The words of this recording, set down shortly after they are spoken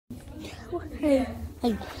Hey,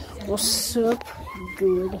 what's up?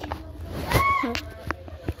 Good.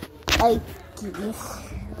 I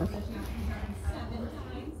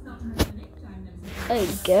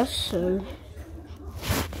guess so.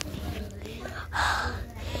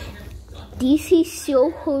 This is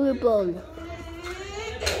so horrible.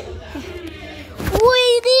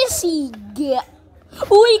 Where is he?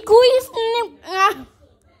 Wait,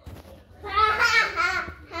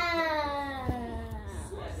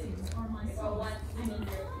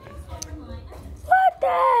 what the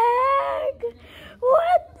heck?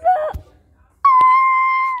 What the?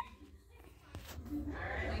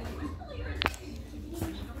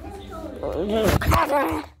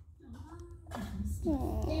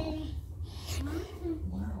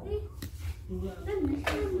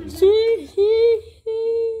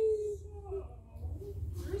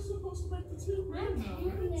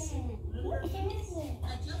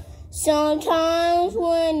 Sometimes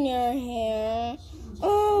when you're here,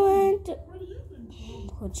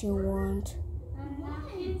 what you want?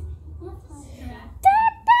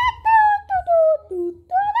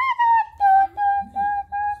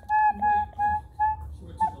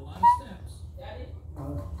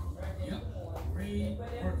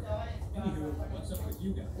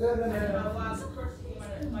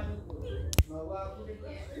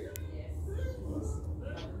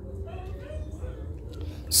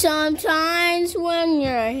 Sometimes when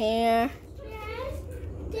you're here.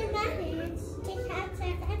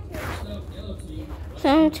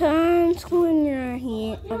 Sometimes when you're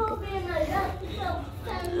here. Okay.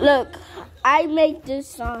 Look, I made this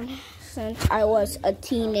song since I was a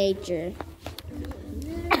teenager.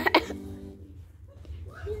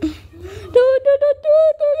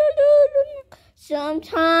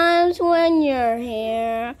 Sometimes when you're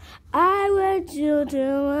here, I will do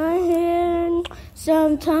my hair.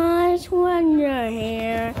 Sometimes when you're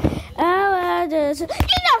here, I will just...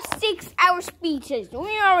 6-hour speeches.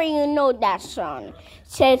 We already know that song.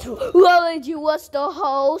 Said Luigi was the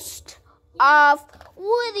host of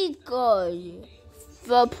Woody Good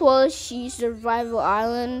the Policy Survival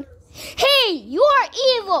Island. Hey, you are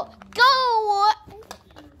evil. Go.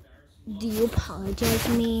 Do you apologize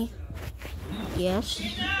to me? Yes.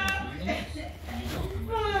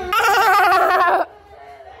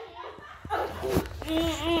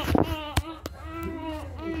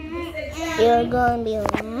 You're gonna be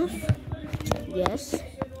laugh? Yes.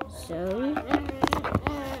 So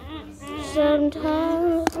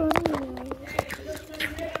sometimes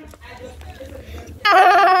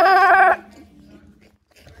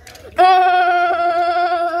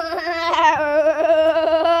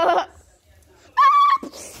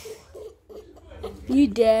you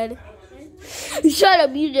dead. Shut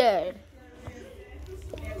up, you dead.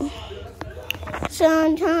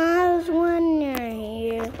 Sometimes when you're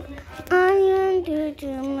here, I want to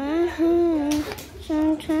do my hand.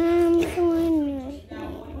 Sometimes when you're here.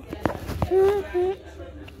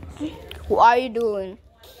 What are you doing?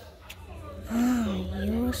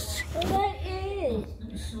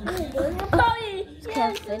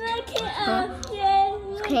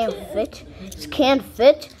 Can't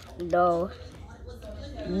fit. No.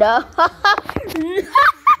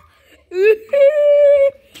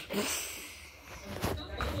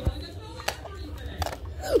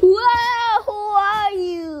 Wow, who are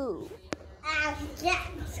you?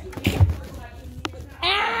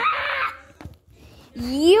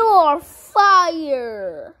 You're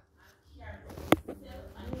fire.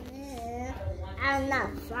 I'm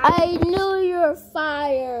not fired. I knew you're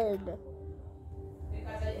fired.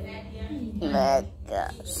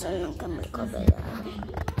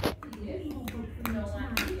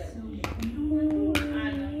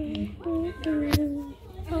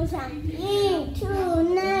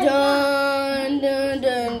 Dun, dun,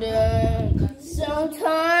 dun, dun.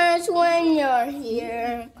 Sometimes when you're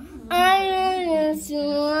here,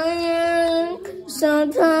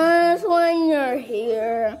 sometimes when you're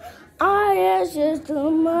here, I just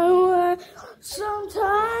do my work.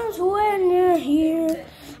 Sometimes when you're here,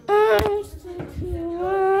 I just do my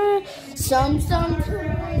work. Sometimes.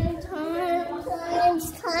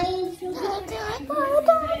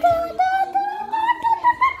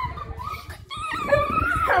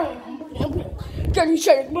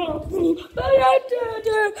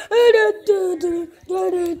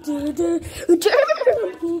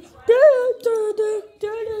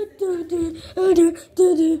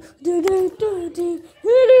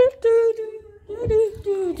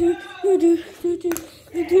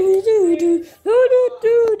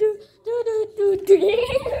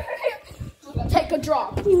 Take a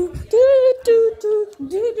drop.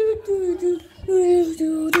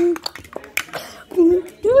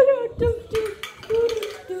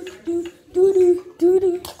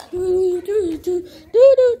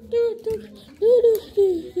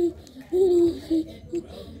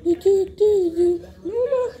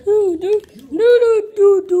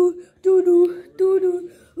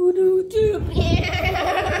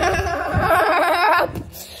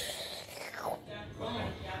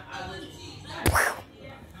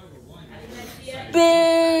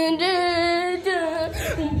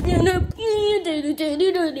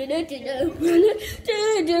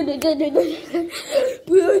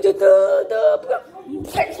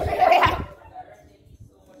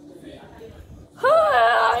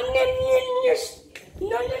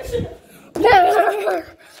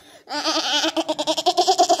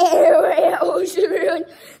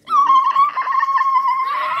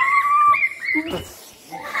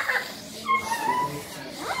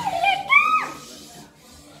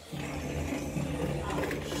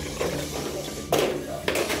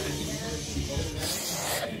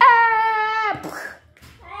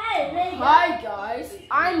 Hi guys,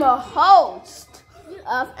 I'm a host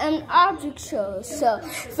of an object show. So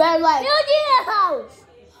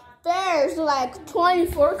there's like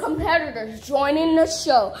 24 competitors joining the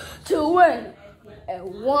show to win a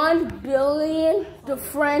 1 billion the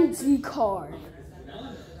Frenzy card.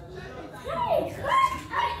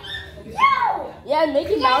 Yeah,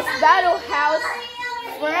 Mickey Mouse Battle House.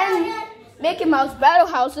 Mickey Mouse Battle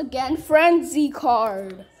House again. Frenzy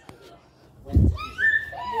card.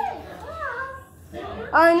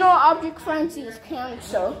 I know Object Frenzy is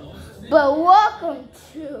canceled, but welcome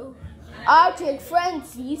to Object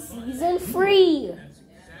Frenzy Season 3.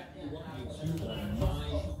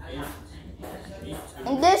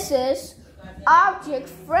 And this is Object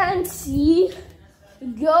Frenzy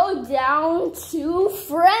Go Down to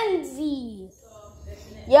Frenzy.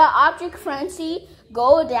 Yeah, Object Frenzy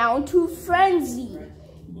Go Down to Frenzy.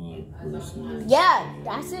 Yeah,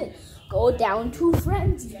 that's it. Go down to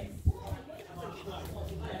Frenzy.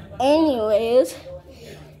 Anyways,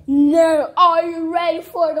 now are you ready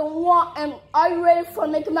for the one? Are you ready for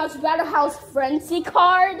Mickey Mouse Battle House Frenzy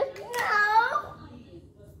card? No.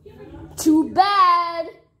 Too bad.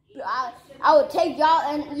 I would take y'all,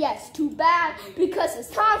 and yes, too bad, because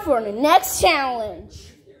it's time for the next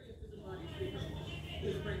challenge.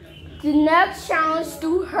 The next challenge is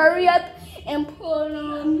to hurry up and put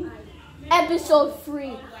on episode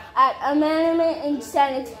 3 at Amendment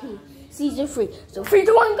Insanity Season 3. So 3,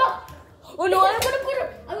 2, 1, go! Oh no, I'm gonna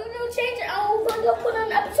change it. I'm gonna put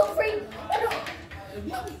on episode 3.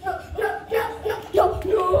 No.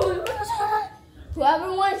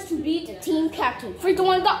 Whoever wants to be the team captain. 3, 2,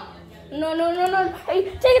 1, go! No.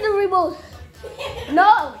 Hey, take the remote.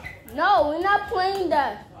 No, we're not playing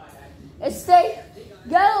that. It's get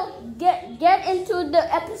into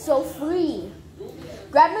the episode 3.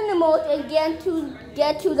 Grab the remote and get to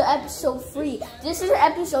the episode 3. This is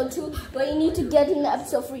episode 2, but you need to get in the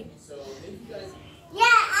episode 3. Yeah,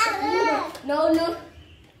 I will. No.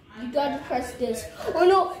 You gotta press this. Oh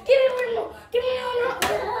no, give me the remote. Give me the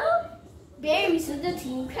remote. Berries is the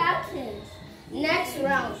team captain. Next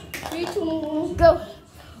round. 3, 2, 1, go.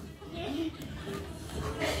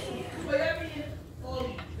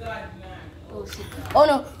 Oh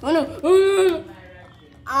no.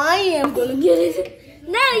 I am gonna get it.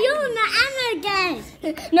 No, you're not. I'm gonna get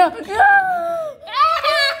it. No.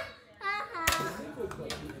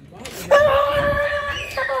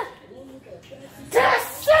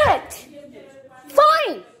 That's it.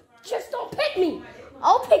 Fine. Just don't pick me.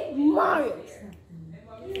 I'll pick Mario.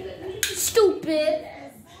 Stupid.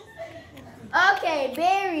 Okay,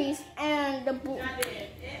 berries and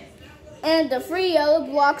the 3 yellow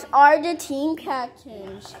blocks are the team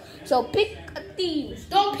captains. So pick a team.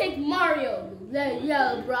 Don't pick Mario. The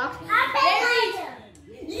yellow blocks. I pick Mario.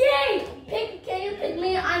 Yay! Can you pick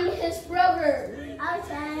me? I'm his brother.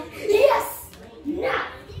 Okay. Yes. Now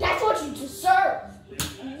that's what you deserve.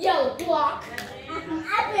 Yellow block. I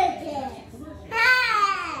pick it.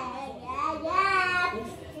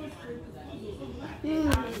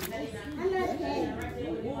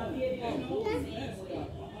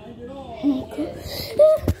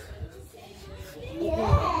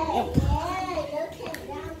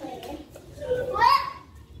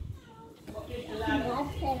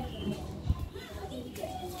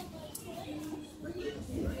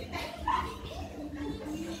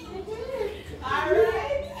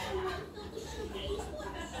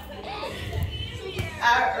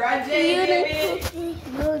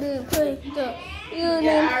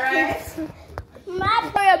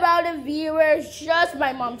 Sorry about the viewers, just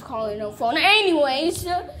my mom's calling her phone. Anyways,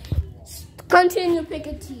 continue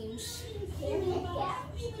picking teams.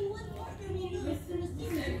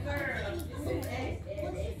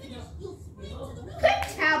 Pick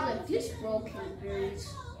tablet, this broken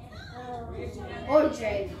birds. Or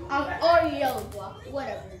Jay, or yellow block,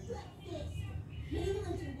 whatever.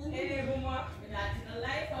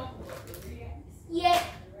 Yeah.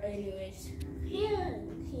 Anyways.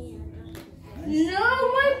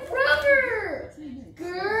 No, my brother!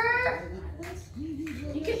 Girl!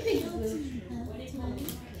 You can pick blue.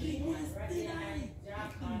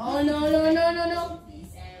 Oh, no.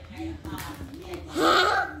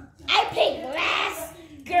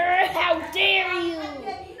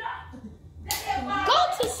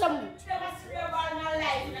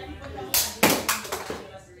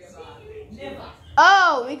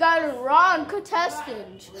 one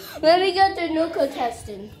contestant. Let me get the new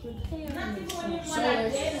contestant.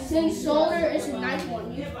 Solar. Since Solar is a nice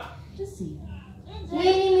one.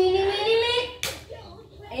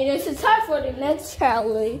 And it's time for the next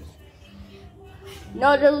challenge.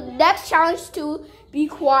 No, the next challenge to be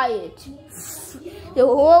quiet. The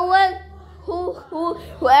whole one,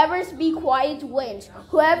 whoever's be quiet wins.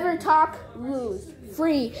 Whoever talk lose.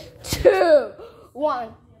 3, 2,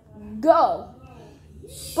 1, go.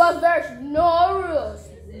 But there's no rules.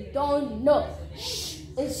 Don't know. Shh,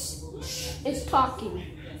 it's talking.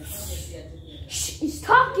 Shh, it's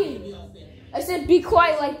talking. I said be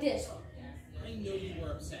quiet like this.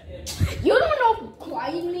 You don't know what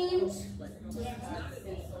quiet means?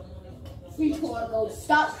 3, 2, 1, go.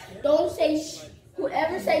 Stop. Don't say shh.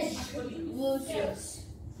 Whoever says shh loses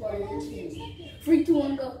for your team. 3, 2,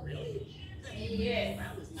 1, go.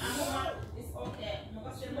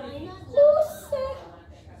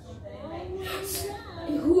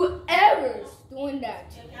 Whoever's doing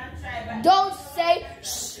that, don't say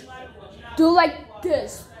shh. Do like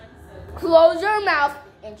this. Close your mouth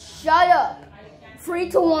and shut up. 3,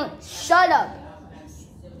 2, 1, shut up.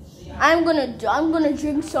 I'm gonna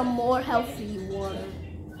drink some more healthy water.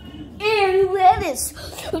 And lettuce.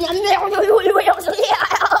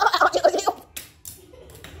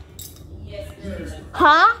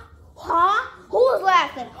 Huh? Who was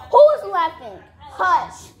laughing?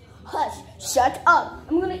 Hush. Shut up.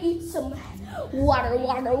 I'm gonna eat some water.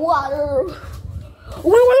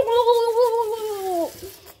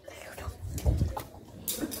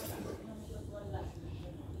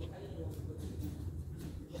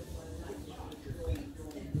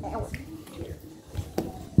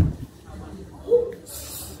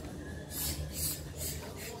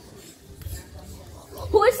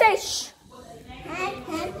 Who is saying shh?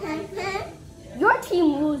 Your team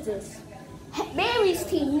loses. Mary's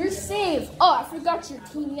team, you're safe. Oh, I forgot your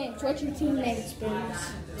team names. What's your team names,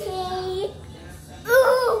 Berries? Team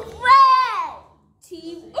Oof Red.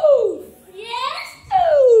 Team Oof. Yes.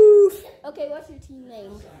 Oof. Okay, what's your team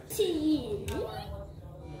name? Team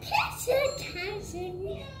Pizza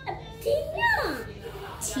Tyson Tina.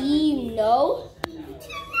 Team No.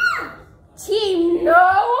 Tina. Team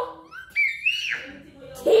No.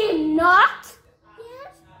 Team Not.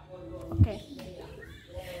 Yes. Okay.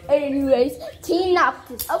 Anyways, Team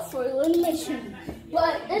Knocked is up for elimination,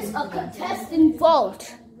 but it's a contestant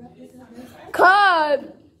vote.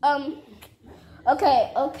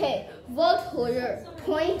 Okay. Vote for your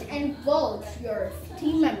point and vote your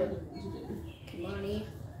team member. Come on.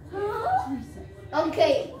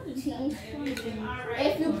 Okay, team.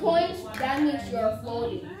 If you point, that means you're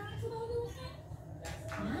voting.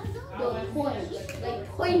 Don't point. Like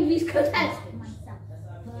point these contestants.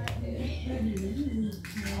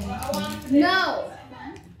 No.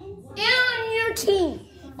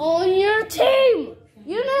 On your team.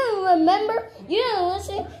 You don't remember? You didn't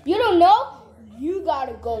listen? You don't know? You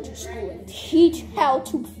gotta go to school and teach how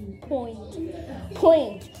to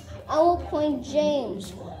point. I will point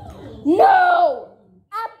James. No!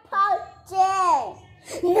 I vote James.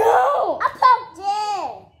 No!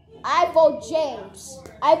 I vote James.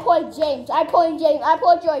 I vote James. I point James. I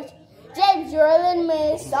point Joyce. James, you're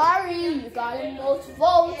eliminated. Sorry, you got the most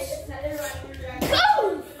votes.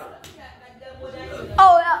 Go!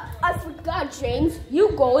 Oh, I forgot, James.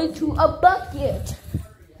 You go into a bucket.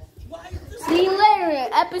 See you later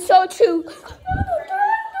in episode 2.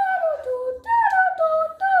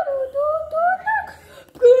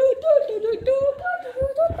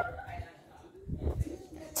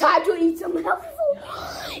 Time to eat some healthy food.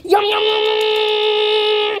 Yum, yum,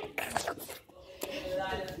 yum.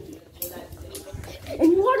 And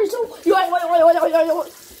you water so. You